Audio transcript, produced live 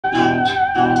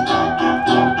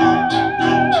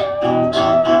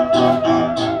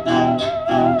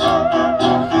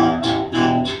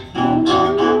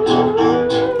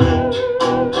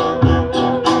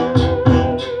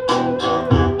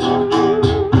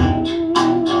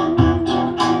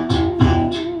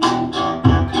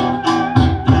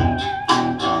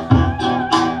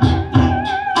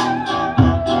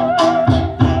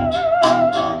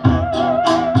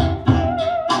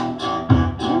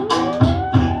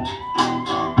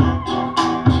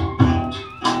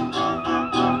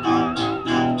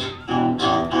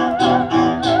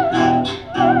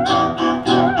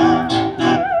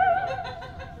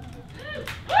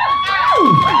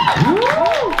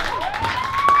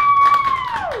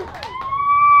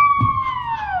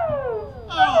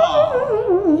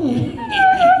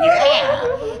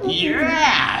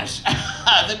Yes!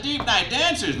 The deep night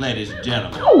dancers, ladies and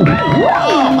gentlemen.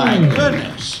 Oh my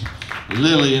goodness.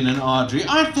 Lillian and Audrey,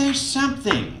 aren't they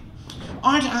something?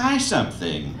 Aren't I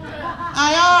something?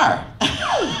 I are.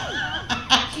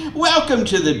 Welcome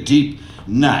to the deep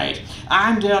night.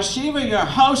 I'm Del Shiva, your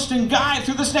host and guide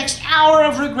through this next hour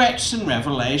of regrets and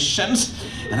revelations.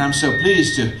 And I'm so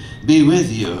pleased to be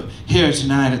with you here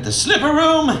tonight at the Slipper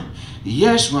Room.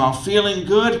 Yes, we're all feeling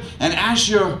good, and as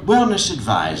your wellness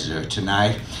advisor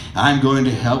tonight, I'm going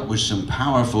to help with some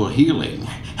powerful healing.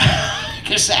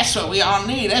 Because that's what we all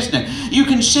need, isn't it? You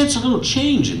can sense a little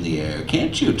change in the air,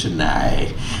 can't you,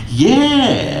 tonight?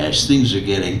 Yes, things are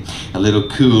getting a little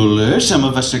cooler. Some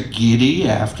of us are giddy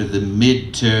after the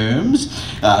midterms.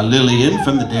 Lillian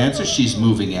from the dancers, she's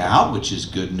moving out, which is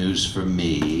good news for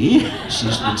me.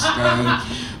 She's been staying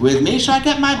with me, so I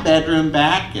got my bedroom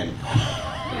back, and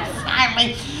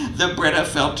finally, the Brita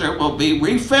filter will be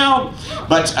refilled.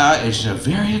 But it's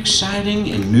very exciting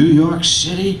in New York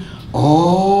City.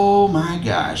 Oh my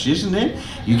gosh, isn't it?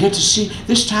 You get to see,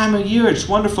 this time of year, it's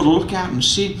wonderful to look out and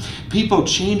see people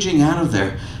changing out of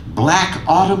their black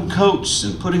autumn coats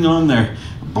and putting on their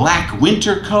black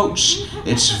winter coats.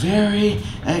 It's very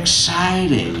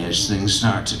exciting as things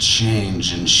start to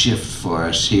change and shift for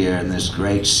us here in this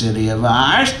great city of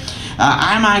ours.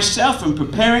 I myself am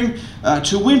preparing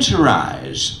to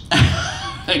winterize.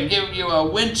 Give you a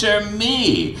winter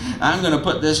me. I'm going to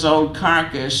put this old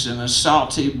carcass in a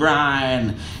salty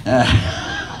brine. Let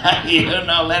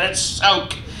it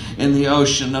soak in the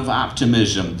ocean of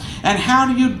optimism. And how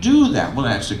do you do that? Well,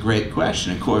 that's a great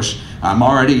question. Of course, I'm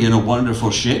already in a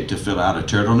wonderful shape to fill out a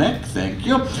turtleneck, thank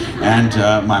you. And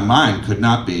my mind could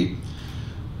not be,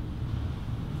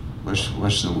 what's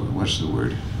the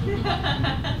word?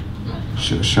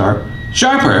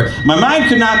 Sharper. My mind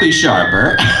could not be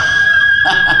sharper.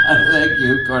 Thank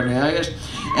you, Cornelius.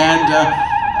 And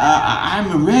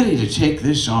I'm ready to take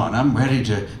this on. I'm ready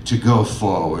to go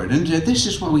forward. And this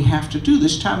is what we have to do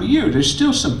this time of year. There's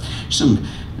still some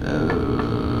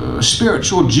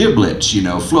spiritual giblets,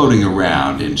 floating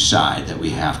around inside that we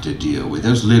have to deal with.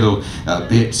 Those little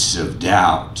bits of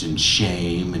doubt and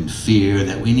shame and fear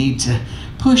that we need to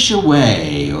push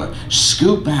away or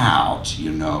scoop out,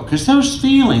 because those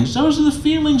are the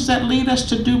feelings that lead us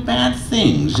to do bad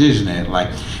things, isn't it?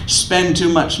 Like spend too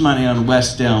much money on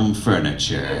West Elm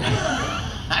furniture.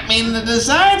 I mean, the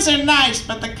designs are nice,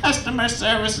 but the customer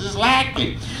service is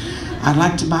lacking. I'd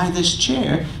like to buy this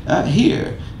chair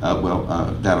here.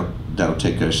 That'll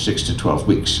take us 6 to 12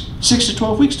 weeks. 6 to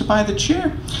 12 weeks to buy the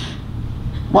chair?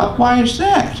 Why is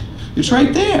that? It's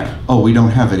right there. Oh, we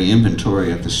don't have any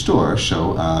inventory at the store,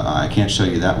 so I can't sell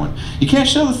you that one. You can't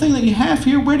sell the thing that you have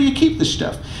here? Where do you keep the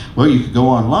stuff? Well, you could go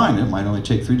online. It might only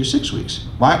take 3 to 6 weeks.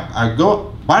 Why did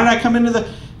I come into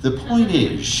the point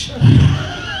is,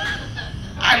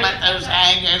 I let those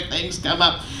hanger things come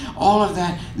up. All of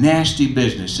that nasty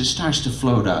business, it starts to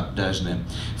float up, doesn't it?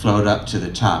 Float up to the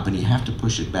top, and you have to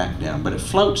push it back down. But it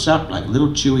floats up like little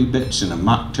chewy bits in a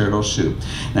mock turtle soup.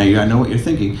 Now, I know what you're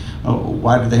thinking. Oh,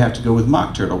 why did they have to go with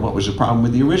mock turtle? What was the problem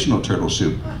with the original turtle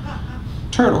soup?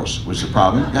 Turtles was the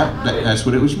problem. That's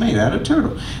what it was made out of,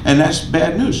 turtle. And that's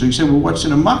bad news. So you say, well, what's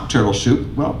in a mock turtle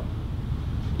soup? Well,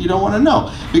 you don't want to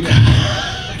know.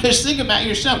 Because think about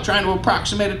yourself trying to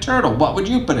approximate a turtle. What would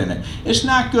you put in it? It's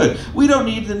not good. We don't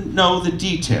need to know the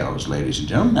details, ladies and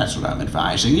gentlemen. That's what I'm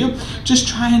advising you. Just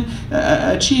try and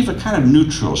achieve a kind of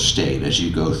neutral state as you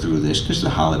go through this, because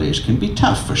the holidays can be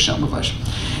tough for some of us.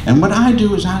 And what I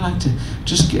do is I like to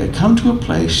just come to a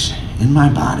place in my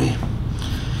body,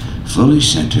 fully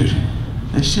centered,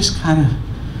 that's just kind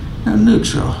of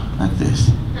neutral, like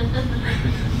this.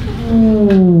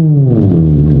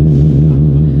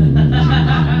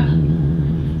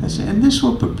 And this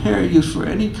will prepare you for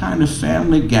any kind of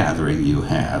family gathering you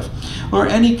have, or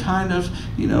any kind of,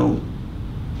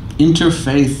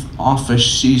 interfaith office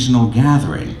seasonal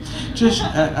gathering. Just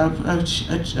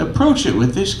approach it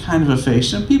with this kind of a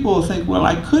face, and people will think, well,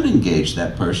 I could engage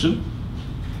that person,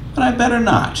 but I better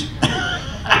not.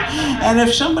 And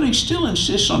if somebody still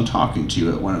insists on talking to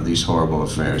you at one of these horrible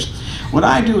affairs, what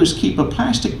I do is keep a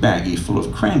plastic baggie full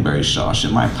of cranberry sauce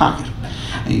in my pocket.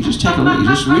 And you just take a look, you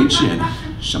just reach in.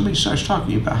 Somebody starts talking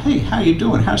to you about, hey, how you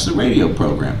doing? How's the radio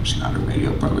program? It's not a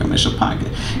radio program, it's a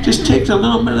pocket. Just take a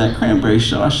little bit of that cranberry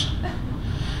sauce,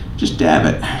 just dab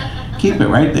it. Keep it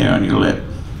right there on your lip,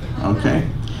 okay?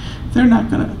 They're not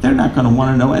gonna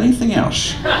want to know anything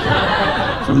else.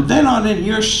 From then on in,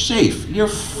 you're safe. You're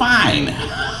fine.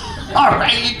 All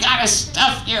right, you gotta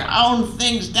stuff your own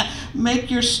things down. Make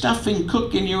your stuffing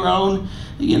cook in your own,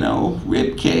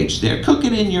 rib cage there. Cook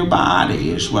it in your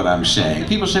body is what I'm saying.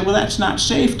 People say, well, that's not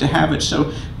safe to have it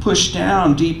so pushed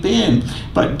down deep in,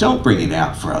 but don't bring it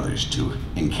out for others to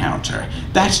encounter.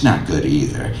 That's not good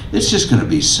either. It's just gonna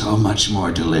be so much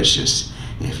more delicious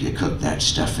if you cook that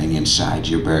stuffing inside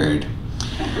your bird.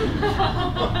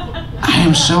 I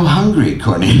am so hungry,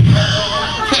 Cornelia.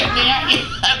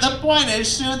 The point is,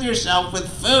 soothe yourself with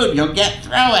food. You'll get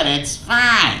through it. It's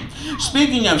fine.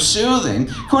 Speaking of soothing,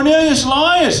 Cornelius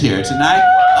Loy is here tonight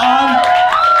on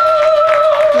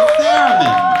the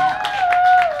theremin.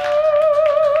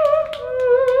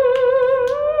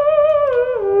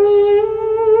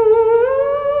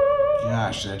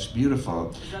 Gosh, that's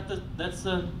beautiful.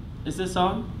 Is this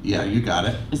song? Yeah, you got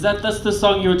it. That's the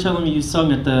song you were telling me you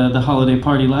sung at the holiday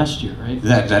party last year, right?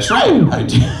 That's right. I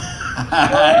did.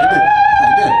 I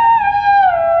did.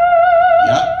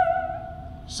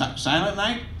 Yeah. Silent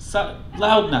night?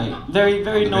 Loud night. Very,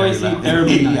 very noisy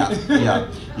Arabic night.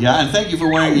 Yeah, and thank you for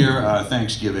wearing your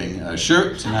Thanksgiving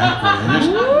shirt tonight, Cornelius.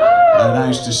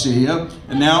 Nice to see you.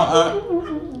 And now,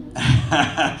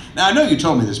 now I know you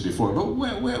told me this before, but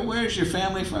where's your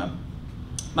family from?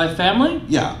 My family?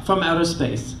 Yeah. From outer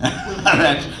space.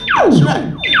 That's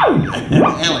right.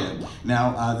 Alien.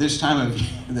 Now, this time of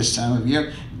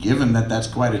year, given that that's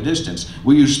quite a distance,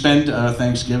 will you spend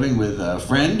Thanksgiving with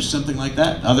friends, something like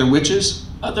that? Other witches?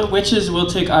 Other witches will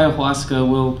take ayahuasca,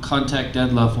 will contact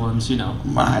dead loved ones,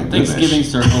 My goodness. Thanksgiving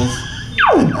circles.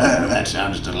 That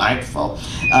sounds delightful.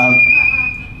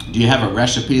 Do you have a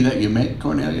recipe that you make,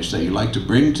 Cornelius, that you like to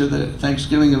bring to the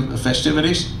Thanksgiving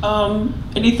festivities?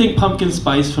 Anything pumpkin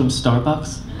spice from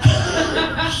Starbucks.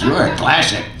 Sure,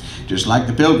 classic. Just like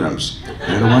the Pilgrims.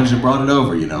 They're the ones that brought it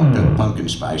over, pumpkin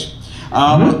spice.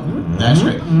 That's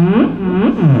right.